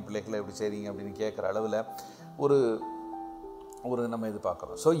ஏன் என் பிள்ளைகளை எப்படி செய்கிறீங்க அப்படின்னு கேட்குற அளவில் ஒரு ஒரு நம்ம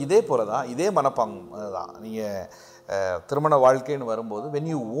எதிர்பார்க்குறோம். ஸோ இதே போல தான், இதே மனப்பாங்கு தான் நீங்கள் திருமண வாழ்க்கைன்னு வரும்போது when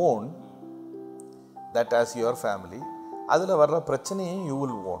you own that as your family, அதில் வர்ற பிரச்சனையும் you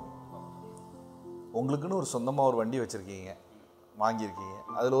will own. உங்களுக்குன்னு ஒரு சொந்தமாக ஒரு வண்டி வச்சுருக்கீங்க, வாங்கியிருக்கீங்க,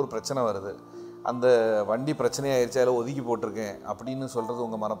 அதில் ஒரு பிரச்சனை வருது, அந்த வண்டி பிரச்சனையாகிடுச்சு, அதில் ஒதுக்கி போட்டிருக்கேன் அப்படின்னு சொல்கிறது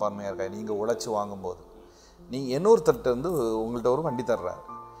உங்கள் மனப்பான்மையாக இருக்கா? நீங்கள் உழைச்சி வாங்கும்போது நீங்கள் இன்னொருத்தர்கிட்ட வந்து உங்கள்கிட்ட ஒரு வண்டி தர்றாரு,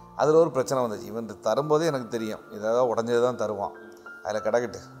 அதில் ஒரு பிரச்சனை வந்துச்சு, இவன் தரும்போதே எனக்கு தெரியும் ஏதாவது உடஞ்சது தான் தருவான், அதில்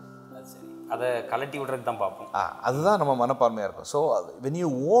கிடக்கட்டு, அதை கலட்டி விடுறதுக்கு தான் பார்ப்போம். அதுதான் நம்ம மனப்பான்மையாக இருக்கும். ஸோ when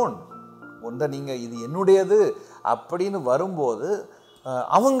you own ஒன்றை, நீங்கள் இது என்னுடையது அப்படின்னு வரும்போது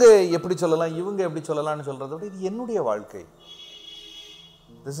அவங்க எப்படி சொல்லலாம், இவங்க எப்படி சொல்லலாம்னு சொல்கிறத விட இது என்னுடைய வாழ்க்கை,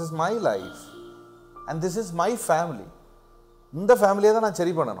 this is my life and this is my family. இந்த ஃபேமிலியை தான் நான்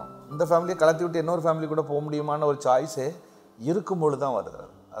சரி பண்ணணும், இந்த ஃபேமிலியை கலத்தி விட்டு இன்னொரு ஃபேமிலி கூட போக முடியுமான்னு ஒரு சாய்ஸே இருக்கும்பொழுது தான் வருது.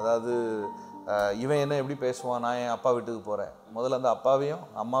 அதாவது இவன் என்ன எப்படி பேசுவான், நான் என் அப்பா வீட்டுக்கு போகிறேன், முதல்ல அந்த அப்பாவையும்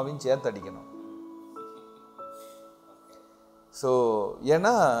அம்மாவையும் சேர்த்து அடிக்கணும். ஸோ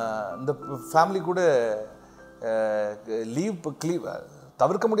ஏன்னா இந்த ஃபேமிலி கூட லீவ்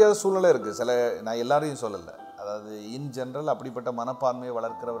தவிர்க்க முடியாத சூழ்நிலை இருக்குது. சில, நான் எல்லாரையும் சொல்லலை, அதாவது இன் ஜென்ரல் அப்படிப்பட்ட மனப்பான்மையை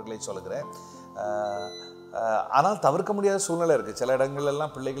வளர்க்கிறவர்களை சொல்கிறேன். ஆனால் தவிர்க்க முடியாத சூழ்நிலை இருக்குது. சில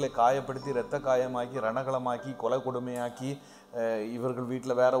இடங்கள்லாம் பிள்ளைகளை காயப்படுத்தி, இரத்த காயமாக்கி, ரணகலமாக்கி, கொலை கொடுமையாக்கி, இவர்கள்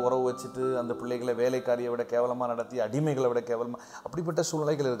வீட்டில் வேறு உறவு வச்சுட்டு அந்த பிள்ளைகளை வேலைக்காரியை விட கேவலமாக நடத்தி, அடிமைகளை விட கேவலமாக, அப்படிப்பட்ட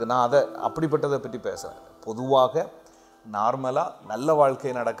சூழ்நிலைகள் இருக்குது. நான் அப்படிப்பட்டதை பற்றி பேசுகிறேன். பொதுவாக நார்மலாக நல்ல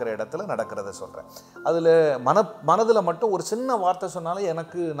வாழ்க்கை நடக்கிற இடத்துல நடக்கிறத சொல்கிறேன். அதில் மனதில் மட்டும் ஒரு சின்ன வார்த்தை சொன்னாலும்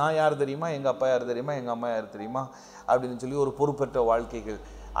எனக்கு நான் யார் தெரியுமா, எங்கள் அப்பா யார் தெரியுமா, எங்கள் அம்மா யார் தெரியுமா அப்படின்னு சொல்லி ஒரு பொறுப்பற்ற வாழ்க்கைகள்,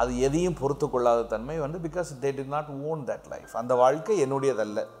 அது எதையும் பொறுத்து கொள்ளாத தன்மை வந்து because they did not own that life. அந்த வாழ்க்கை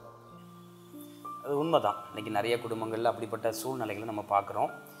என்னுடையதல்ல. அது உண்மைதான். இன்றைக்கி நிறைய குடும்பங்களில் அப்படிப்பட்ட சூழ்நிலைகளை நம்ம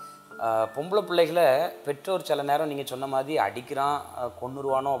பார்க்குறோம். பொம்பளை பிள்ளைகளை பெற்றோர் சில நேரம் நீங்கள் சொன்ன மாதிரி அடிக்கிறான்,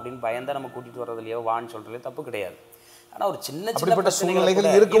 கொன்னுருவானோ அப்படின்னு பயந்தால் நம்ம கூட்டிகிட்டு வர்றதுலையோ வான்னு சொல்கிறதுலையோ தப்பு கிடையாது. ஆனால் ஒரு சின்ன சின்ன சூழ்நிலைகள்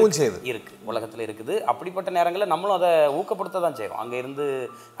இருக்கவும் செய்யுது, இருக்குது, உலகத்தில் இருக்குது. அப்படிப்பட்ட நேரங்களில் நம்மளும் அதை ஊக்கப்படுத்த தான் செய்கிறோம். அங்கே இருந்து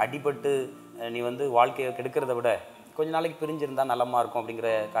அடிபட்டு நீ வந்து வாழ்க்கையை கெடுக்கிறத விட கொஞ்ச நாளைக்கு பிரிஞ்சிருந்தால் நலமாக இருக்கும் அப்படிங்கிற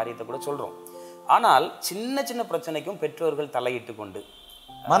காரியத்தை கூட சொல்கிறோம். ஆனால் சின்ன சின்ன பிரச்சனைக்கும் பெற்றோர்கள் தலையிட்டு கொண்டு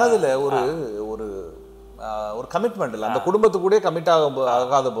மனதில் ஒரு ஒரு ஒரு கமிட்மெண்ட் இல்லை, அந்த குடும்பத்துக்கூட கமிட்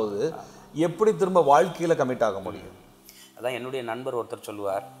ஆகாத போது எப்படி திரும்ப வாழ்க்கையில் கமிட் ஆக முடியும்? அதான் என்னுடைய நண்பர் ஒருத்தர்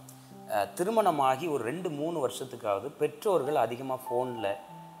சொல்லுவார், திருமணமாகி ஒரு 2-3 வருஷத்துக்காவது பெற்றோர்கள் அதிகமாக ஃபோனில்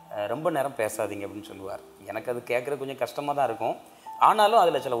ரொம்ப நேரம் பேசாதீங்க அப்படின்னு சொல்லுவார். எனக்கு அது கேட்குற கொஞ்சம் கஷ்டமாக தான் இருக்கும். ஆனாலும்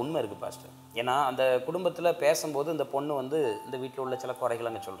அதில் சில உண்மை இருக்குது பாஸ்டர். ஏன்னா அந்த குடும்பத்தில் பேசும்போது இந்த பொண்ணு வந்து இந்த வீட்டில் உள்ள சில குறைகள்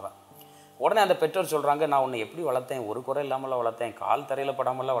அங்கே சொல்கிறான். உடனே அந்த பெற்றோர் சொல்கிறாங்க, நான் உன்னை எப்படி வளர்த்தேன், ஒரு குறை இல்லாமலாம் வளர்த்தேன், கால் தரையில்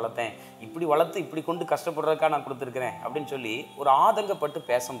படாமலாம் வளர்த்தேன், இப்படி வளர்த்து இப்படி கொண்டு கஷ்டப்படுறதுக்காக நான் கொடுத்துருக்குறேன் அப்படின்னு சொல்லி ஒரு ஆதங்கப்பட்டு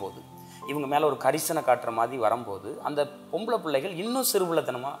பேசும்போது, இவங்க மேலே ஒரு கரிசனை காட்டுற மாதிரி வரும்போது அந்த பொம்பளை பிள்ளைகள் இன்னும்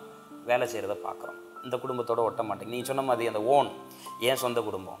சிறுபுள்ளத்தனமாக வேலை செய்கிறத பார்க்குறோம். இந்த குடும்பத்தோடு ஒட்ட மாட்டேங்க. நீங்கள் சொன்ன மாதிரி அந்த ஓன், ஏன் சொந்த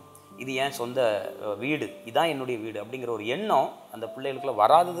குடும்பம், இது ஏன் சொந்த வீடு, இதான் என்னுடைய வீடு அப்படிங்கிற ஒரு எண்ணம் அந்த பிள்ளைகளுக்குள்ள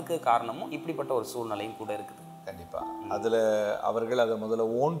வராததுக்கு காரணமும் இப்படிப்பட்ட ஒரு சூழ்நிலையும் கூட இருக்குது. கண்டிப்பாக அதில் அவர்கள் அதை முதல்ல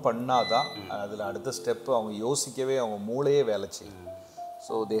ஓன் பண்ணாதான் அதில் அடுத்த ஸ்டெப்பு அவங்க யோசிக்கவே அவங்க மூளையே வேலை செய்யும்.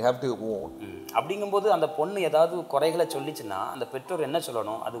 So they have to own. அப்படிங்கும்போது அந்த பொண்ணு ஏதாவது குறைகளை சொல்லிச்சுன்னா அந்த பெற்றோர் என்ன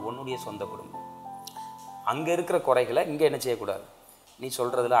சொல்லணும், அது உன்னுடைய சொந்த குடும்பம், அங்கே இருக்கிற குறைகளை இங்கே என்ன செய்யக்கூடாது, நீ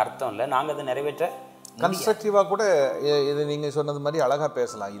சொல்கிறதுல அர்த்தம் இல்லை, நாங்கள் அதை நிறைவேற்ற கன்ஸ்ட்ரக்டிவாக கூட இது நீங்கள் சொன்னது மாதிரி அழகாக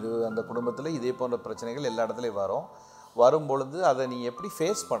பேசலாம். இது அந்த குடும்பத்தில் இதே போன்ற பிரச்சனைகள் எல்லா இடத்துலையும் வரும்பொழுது அதை நீ எப்படி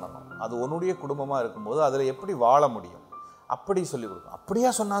ஃபேஸ் பண்ணணும், அது உன்னுடைய குடும்பமாக இருக்கும்போது அதில் எப்படி வாழ முடியும் அப்படி சொல்லி கொடுக்கும். அப்படியா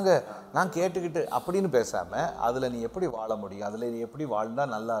சொன்னாங்க நான் கேட்டுக்கிட்டு அப்படின்னு பேசாமல் அதில் நீ எப்படி வாழ முடியும், அதில் நீ எப்படி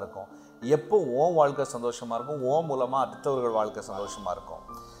வாழ்ந்தால் நல்லாயிருக்கும், எப்போ உன் வாழ்க்கை சந்தோஷமாக இருக்கும், உன் மூலமாக அடுத்தவர்கள் வாழ்க்கை சந்தோஷமாக இருக்கும்.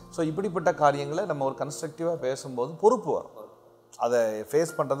 ஸோ இப்படிப்பட்ட காரியங்களை நம்ம ஒரு கன்ஸ்ட்ரக்டிவாக பேசும்போது பொறுப்பு வரும், அதை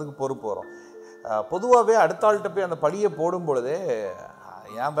ஃபேஸ் பண்ணுறதுக்கு பொறுப்பு வரும். பொதுவாகவே அடுத்த ஆள்கிட்ட போய் அந்த படியை போடும் பொழுதே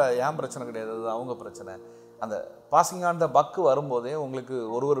ஏன் பிரச்சனை கிடையாது, அது அவங்க பிரச்சனை, அந்த பாசிங் ஆன் த பக்கு வரும்போதே உங்களுக்கு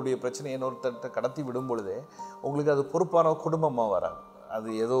ஒருவருடைய பிரச்சனையை இன்னொருத்தர்கிட்ட கடத்தி விடும் பொழுதே உங்களுக்கு அது பொறுப்பான குடும்பமாக வராது, அது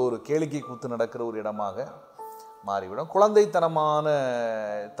ஏதோ ஒரு கேளிக்கை கூத்து நடக்கிற ஒரு இடமாக மாறிவிடும். குழந்தைத்தனமான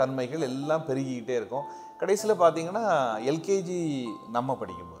தன்மைகள் எல்லாம் பெருகிக்கிட்டே இருக்கும். கடைசியில் பார்த்தீங்கன்னா எல்கேஜி நம்ம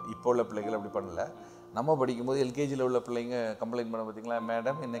படிக்கும்போது, இப்போ உள்ள பிள்ளைகள் அப்படி பண்ணல, நம்ம படிக்கும்போது எல்கேஜியில் உள்ள பிள்ளைங்க கம்ப்ளைண்ட் பண்ண பார்த்தீங்களா,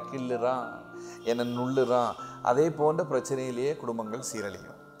 மேடம் என்னை கிள்ளுறான், என்னை நுள்ளுறான், அதே போன்ற பிரச்சனையிலேயே குடும்பங்கள்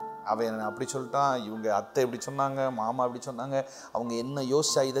சீரழியும். அவன் என்ன அப்படி சொல்லிட்டான், இவங்க அத்தை இப்படி சொன்னாங்க, மாமா இப்படி சொன்னாங்க, அவங்க என்ன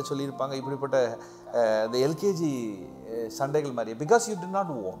யோசிச்சா இதை சொல்லியிருப்பாங்க, இப்படிப்பட்ட இந்த எல்கேஜி சண்டைகள் மாதிரி. Because you did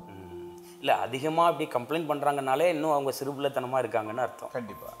not own. இல்லை அதிகமாக இப்படி கம்ப்ளைண்ட் பண்ணுறாங்கனாலே இன்னும் அவங்க சிறுபிள்ளைத்தனமாக இருக்காங்கன்னு அர்த்தம்.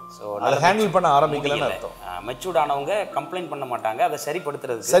 கண்டிப்பாக. ஸோ அதை ஹேண்டில் பண்ண ஆரம்பிக்கலன்னு அர்த்தம். மெச்சூர்ட் ஆனவங்க கம்ப்ளைண்ட் பண்ண மாட்டாங்க, அதை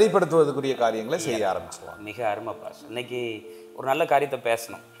சரிப்படுத்துறதுக்குரிய காரியங்களை செய்ய ஆரம்பிச்சுவாங்க. மிக அருமை பாஸ். இன்னைக்கு ஒரு நல்ல காரியத்தை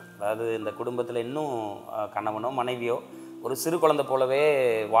பேசணும். அதாவது இந்த குடும்பத்தில் இன்னும் கணவனோ மனைவியோ ஒரு சிறு குழந்தை போலவே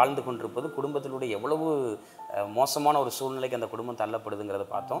வாழ்ந்து கொண்டிருப்பது குடும்பத்தினுடைய எவ்வளவு மோசமான ஒரு சூழ்நிலைக்கு அந்த குடும்பம் தள்ளப்படுதுங்கிறத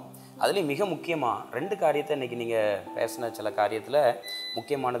பார்த்தோம். அதுலேயும் மிக முக்கியமாக 2 காரியத்தை இன்றைக்கி நீங்கள் பேசின சில காரியத்தில்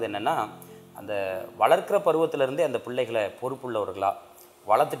முக்கியமானது என்னென்னா, அந்த வளர்க்குற பருவத்திலேருந்தே அந்த பிள்ளைகளை பொறுப்புள்ளவர்களாக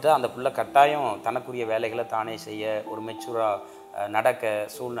வளர்த்துட்டு அந்த பிள்ளை கட்டாயம் தனக்குரிய வேலைகளை தானே செய்ய, ஒரு மெச்சூராக நடக்க,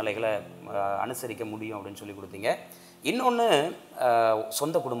 சூழ்நிலைகளை அனுசரிக்க முடியும் அப்படின்னு சொல்லி கொடுத்தீங்க. இன்னொன்று,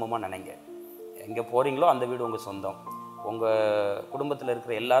 சொந்த குடும்பமாக நினைங்க. எங்கே போகிறீங்களோ அந்த வீடு உங்கள் சொந்தம். உங்கள் குடும்பத்தில்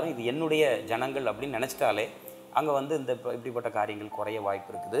இருக்கிற எல்லாரும் இது என்னுடைய ஜனங்கள் அப்படின்னு நினச்சிட்டாலே அங்கே வந்து இப்படிப்பட்ட காரியங்கள் குறைய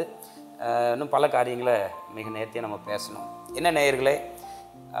வாய்ப்பு இருக்குது. இன்னும் பல காரியங்களை மிக நேர்த்தியாக நம்ம பேசணும். என்ன நேயர்களே,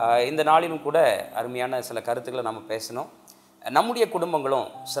 இந்த நாளிலும் கூட அருமையான சில கருத்துக்களை நம்ம பேசணும். நம்முடைய குடும்பங்களும்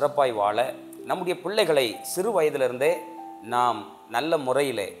சிறப்பாய் வாழ, நம்முடைய பிள்ளைகளை சிறு வயதிலிருந்தே நாம் நல்ல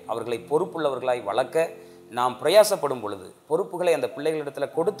முறையிலே அவர்களை பொறுப்புள்ளவர்களாய் வளர்க்க நாம் பிரயாசப்படும் பொழுது, பொறுப்புகளை அந்த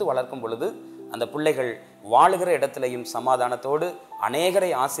பிள்ளைகளிடத்தில் கொடுத்து வளர்க்கும் பொழுது, அந்த பிள்ளைகள் வாழுகிற இடத்திலையும் சமாதானத்தோடு அநேகரை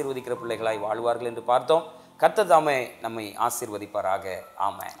ஆசீர்வதிக்கிற பிள்ளைகளாய் வாழ்வார்கள் என்று பார்த்தோம். கர்த்தர் தாமே நம்மை ஆசீர்வதிப்பாராக.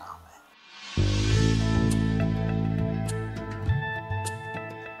 ஆமென்.